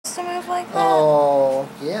like that? Oh,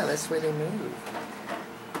 yeah, that's the way they move.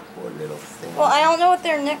 Poor little thing. Well, I don't know what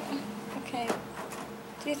their Okay.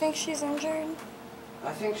 Do you think she's injured?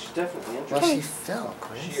 I think she's definitely injured. Well, she fell,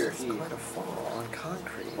 Chris. She or It's he. quite a fall on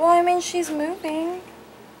concrete. Well, I mean, she's moving.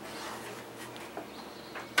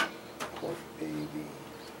 Poor baby.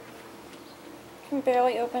 Can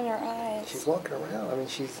barely open her eyes. She's walking around. I mean,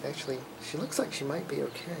 she looks like she might be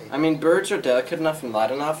okay. I mean, birds are delicate enough and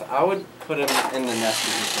light enough. I would put him in the nest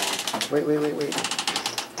with his own. Wait.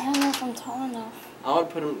 I don't know if I'm tall enough. I would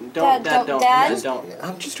put him. Dad, Dad, don't.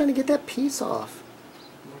 I'm just trying to get that piece off.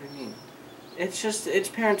 What do you mean? It's just, its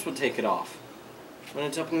parents will take it off. When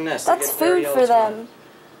it's up in the nest. That's food for them.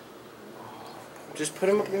 Just put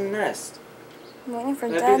him up in the nest. I'm waiting for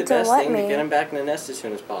That'd Dad be the to best let thing me. to get him back in the nest as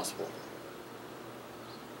soon as possible.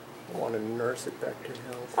 I want to nurse it back to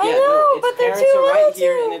health. I Yeah, know, no, its but they're parents too are right little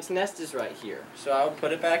here to. and its nest is right here. So I would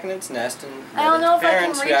put it back in its nest and I don't let know its if I can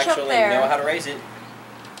parents who reach up actually there. know how to raise it.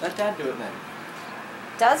 Let Dad do it then.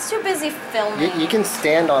 Dad's too busy filming. You can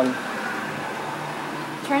stand on.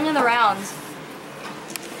 Turn it around.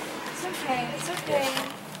 It's okay. It's okay.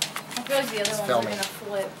 I feel like the other ones filming. are gonna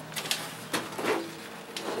flip.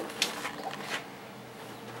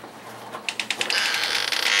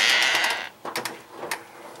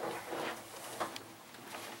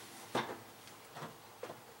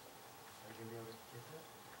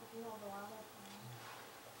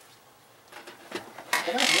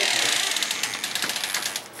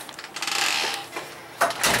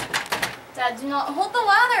 Dad, do not hold the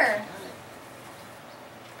ladder.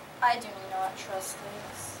 I do not trust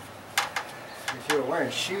this. If you were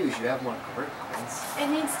wearing shoes, you'd have more grip points. It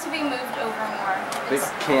needs to be moved over more. They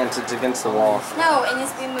can't, it's against the wall. No, it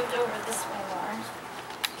needs to be moved over this way more.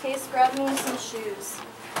 Case, grab me some shoes.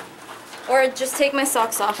 Or just take my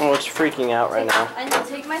socks off. Oh, it's freaking out right now. I know,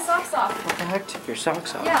 take my socks off. What the heck? Take your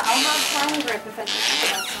socks off. Yeah, I'll have palm grip if I take my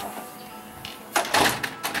socks off.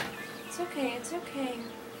 It's okay, it's okay.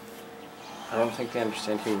 I don't think they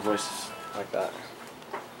understand human voices like that.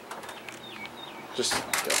 Just go.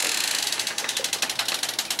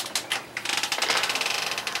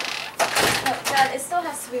 No, Dad, it still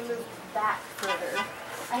has to be moved back further.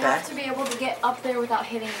 I have to be able to get up there without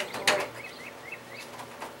hitting the brick.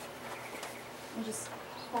 And just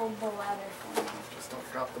hold the ladder for me. Just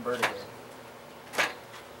don't drop the bird again.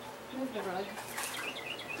 Move the rug.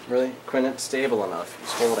 Really? Quinn, it's stable enough.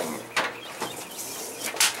 He's holding it.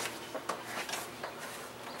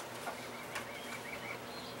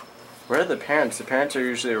 Where are the parents? The parents are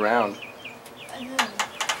usually around. I know.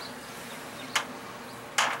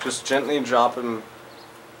 Just gently drop him.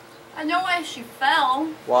 I know why she fell.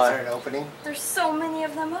 Is Why? there an opening? There's so many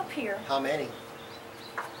of them up here. How many?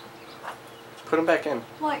 Put him back in.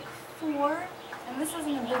 Like 4. And this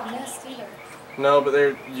isn't a big nest either. No, but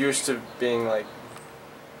they're used to being like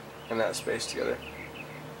in that space together.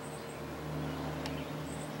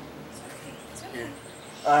 It's okay.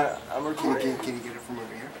 I'm recording. Can you get it from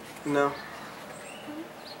over here? No.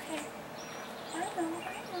 Okay. I know.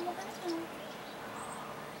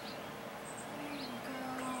 There you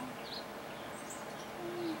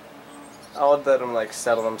go. I would let him like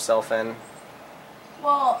settle himself in.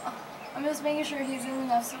 Well, I'm just making sure he's in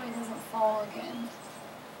enough so he doesn't fall again.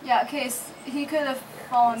 Yeah, okay, so he could have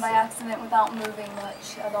fallen by accident without moving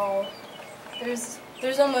much at all. There's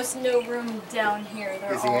almost no room down here.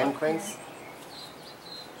 They're Is he all in, up Quince? here.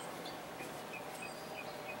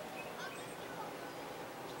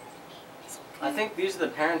 I think these are the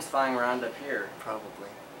parents flying around up here. Probably.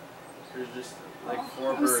 There's just like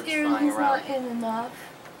 4 I'm birds scared flying he's around. not in enough.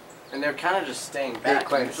 And they're kind of just staying back.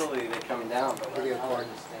 Quince. Usually they're coming down, but right Video now cord.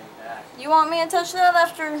 they're just staying back. You want me to touch that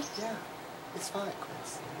after? Yeah, it's fine,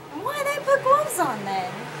 Quince. Why'd I put gloves on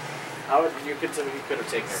then? You could have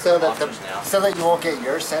taken her So that off now. so that you won't get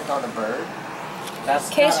your scent on the bird.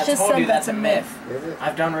 Case I just told said you that's a that's a myth. Is it?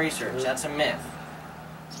 I've done research. That's a myth.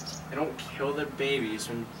 They don't kill their babies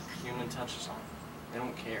when human touches on them. They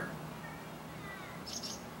don't care.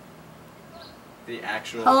 The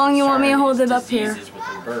actual. How long you want me to concern hold is it up here? diseases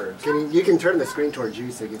within birds. You can turn the screen towards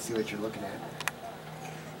you so you can see what you're looking at.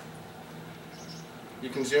 You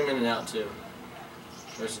can zoom in and out too.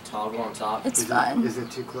 There's a toggle on top. It's Is fine. Is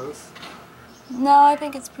it too close? No, I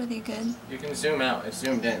think it's pretty good. You can zoom out. It's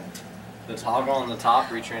zoomed in. The toggle on the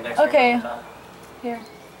top. Reach your index Okay. finger on the top. Here.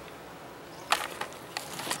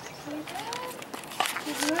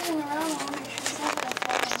 He's moving around. I want to make sure he's not gonna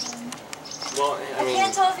fall again. Well, I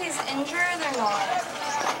can't tell if he's injured or not.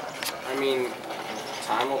 I mean,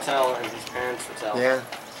 time will tell, and his parents will tell. Yeah.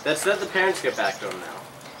 Let's let the parents get back to him now.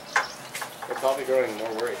 They're probably growing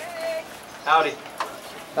more worried. Howdy.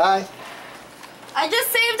 Bye. I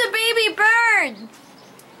just saved a baby bird!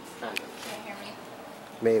 Can't hear me.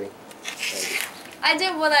 Maybe. I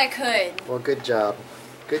did what I could. Well, good job.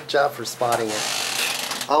 Good job for spotting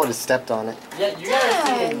it. I would have stepped on it. Yeah, you guys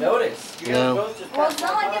didn't notice. You guys No. both just Well, it's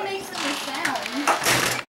not like it makes any sound.